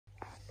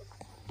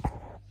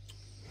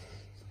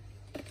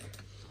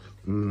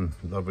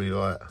Lovely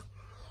light.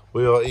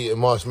 We are eating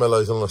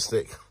marshmallows on a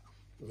stick.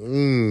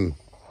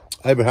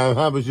 Abraham,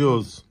 how was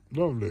yours?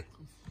 Lovely.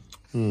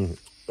 Have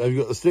you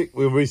got the stick?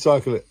 We'll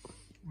recycle it.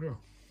 Yeah.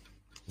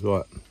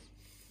 Right.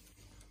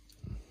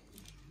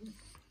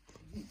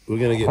 We're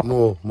going to get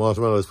more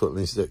marshmallows put on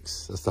these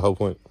sticks. That's the whole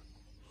point.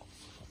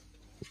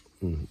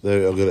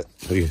 There, I'll get it.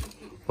 There you go.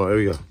 Right, here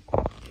we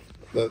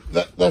go.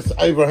 That's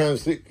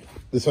Abraham's stick.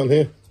 This one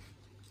here.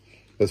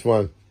 That's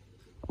mine.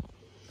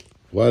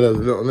 Wow, there's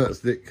a lot on that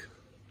stick.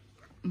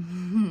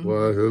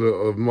 Wow, there's a lot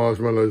of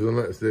marshmallows on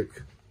that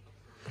stick.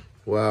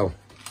 Wow.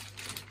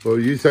 Well,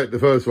 you take the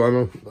first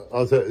one.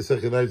 I'll take the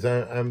second.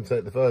 And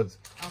take the third.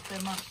 I'll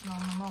put munching on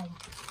them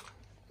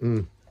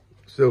all.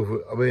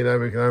 Still, I mean,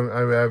 we can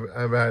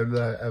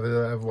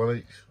have one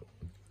each.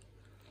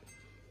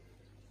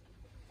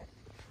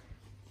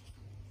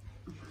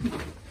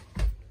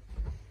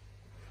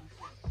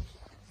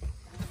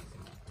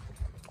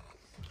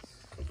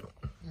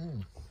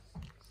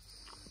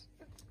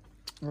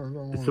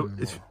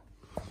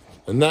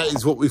 And that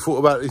is what we thought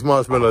about these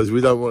marshmallows.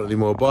 We don't want any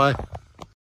more. Bye.